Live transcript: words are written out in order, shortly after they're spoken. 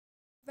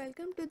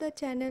Welcome to the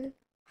channel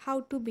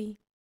How to Be.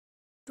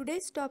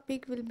 Today's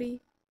topic will be,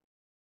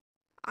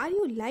 are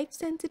you life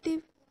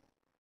sensitive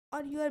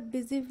or you are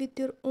busy with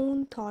your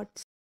own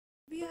thoughts?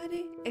 We are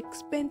a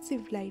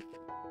expensive life.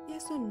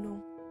 Yes or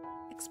no?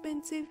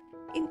 Expensive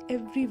in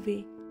every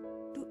way.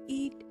 To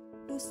eat,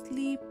 to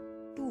sleep,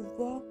 to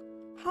walk.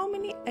 How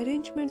many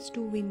arrangements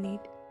do we need?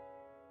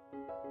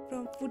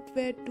 From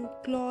footwear to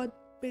cloth,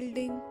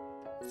 building,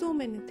 so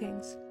many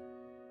things.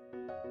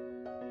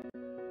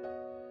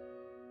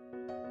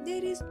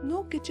 There is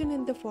no kitchen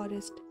in the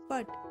forest,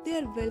 but they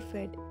are well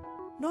fed.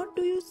 Nor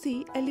do you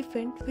see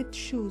elephant with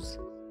shoes.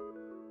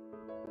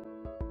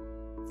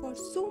 For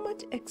so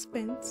much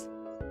expense,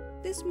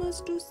 this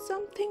must do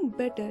something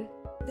better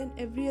than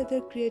every other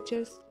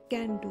creatures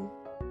can do.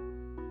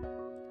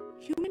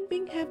 Human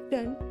beings have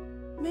done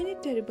many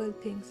terrible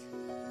things,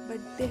 but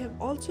they have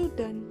also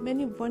done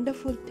many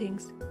wonderful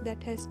things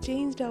that has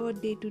changed our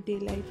day-to-day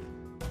life.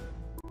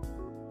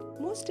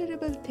 Most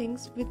terrible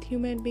things with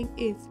human being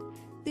is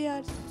they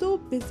are so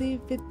busy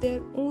with their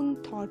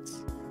own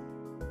thoughts.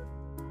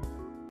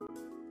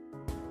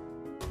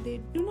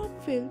 They do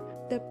not feel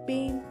the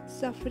pain,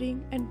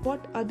 suffering, and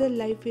what other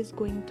life is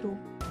going through.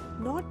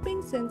 Not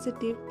being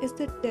sensitive is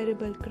the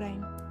terrible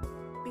crime.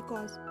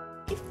 Because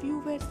if you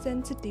were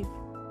sensitive,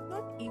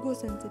 not ego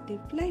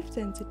sensitive, life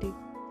sensitive,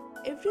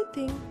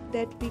 everything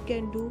that we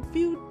can do,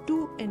 we would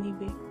do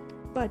anyway.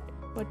 But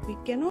what we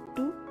cannot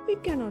do, we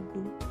cannot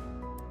do.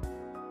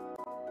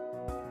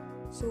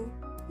 So,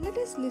 let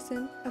us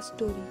listen a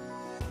story.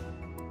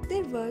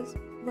 There was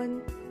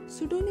one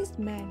Sudanese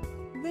man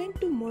went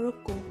to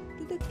Morocco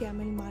to the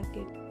camel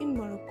market in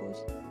Morocco.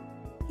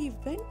 He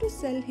went to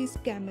sell his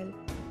camel.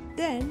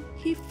 Then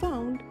he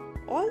found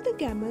all the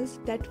camels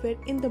that were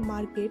in the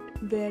market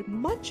were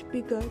much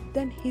bigger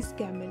than his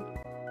camel.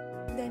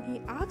 Then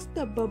he asked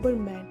the barber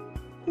man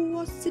who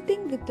was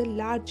sitting with the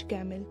large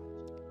camel.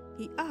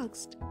 He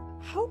asked,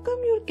 "How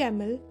come your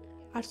camel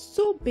are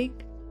so big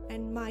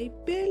and my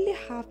barely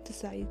half the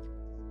size?"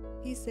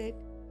 He said,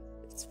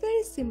 "It's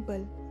very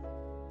simple.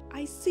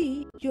 I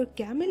see your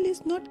camel is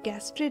not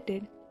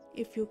castrated.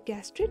 If you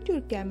castrate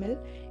your camel,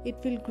 it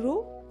will grow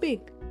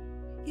big."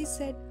 He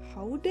said,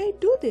 "How would I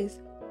do this?"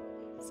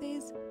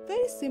 Says,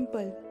 "Very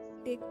simple.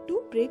 Take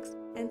 2 bricks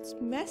and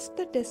smash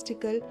the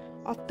testicle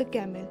of the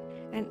camel,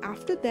 and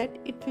after that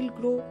it will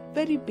grow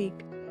very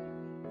big."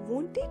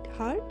 "Won't it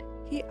hurt?"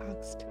 he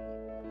asked.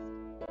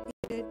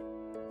 He said,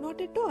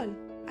 "Not at all.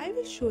 I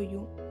will show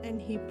you."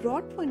 And he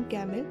brought one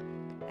camel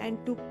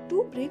and took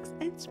 2 bricks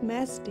and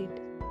smashed it.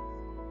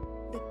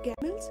 The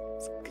camels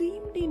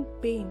screamed in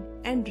pain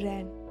and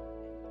ran.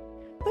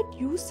 "But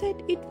you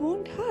said it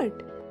won't hurt."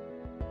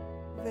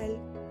 "Well,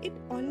 it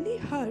only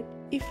hurt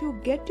if you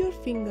get your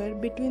finger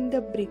between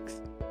the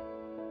bricks."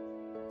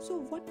 So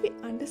what we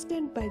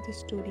understand by this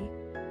story?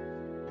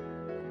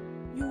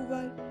 You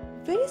are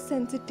very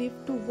sensitive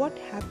to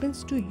what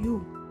happens to you,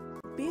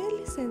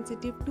 barely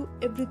sensitive to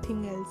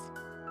everything else.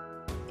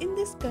 In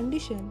this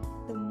condition,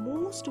 the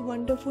most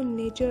wonderful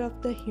nature of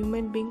the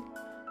human being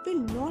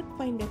will not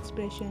find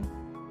expression.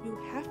 You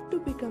have to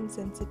become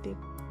sensitive,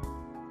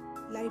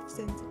 life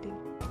sensitive.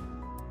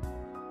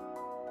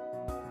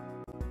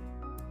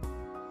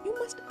 You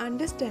must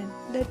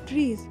understand the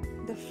trees,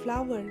 the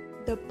flower,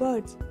 the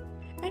birds,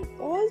 and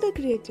all the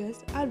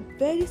creatures are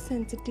very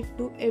sensitive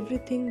to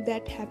everything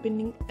that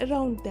happening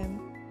around them.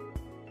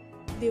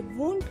 They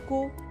won't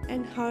go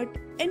and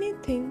hurt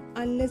anything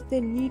unless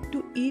they need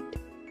to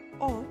eat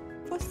or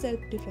for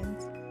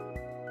self-defense.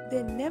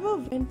 They never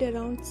went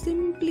around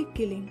simply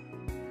killing.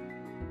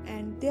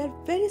 And they are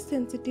very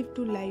sensitive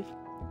to life,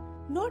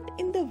 not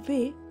in the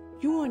way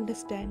you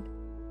understand,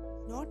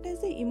 not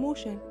as an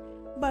emotion,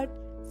 but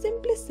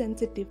simply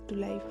sensitive to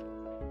life.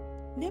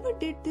 Never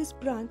did this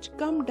branch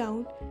come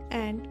down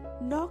and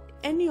knock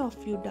any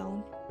of you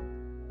down.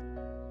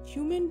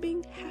 Human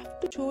beings have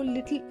to show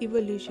little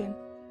evolution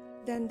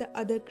than the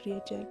other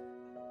creature.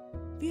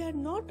 We are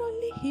not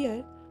only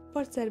here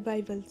for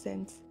survival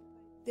sense.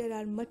 There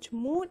are much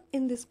more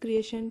in this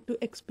creation to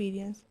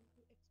experience,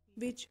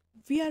 which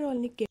we are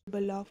only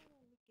capable of.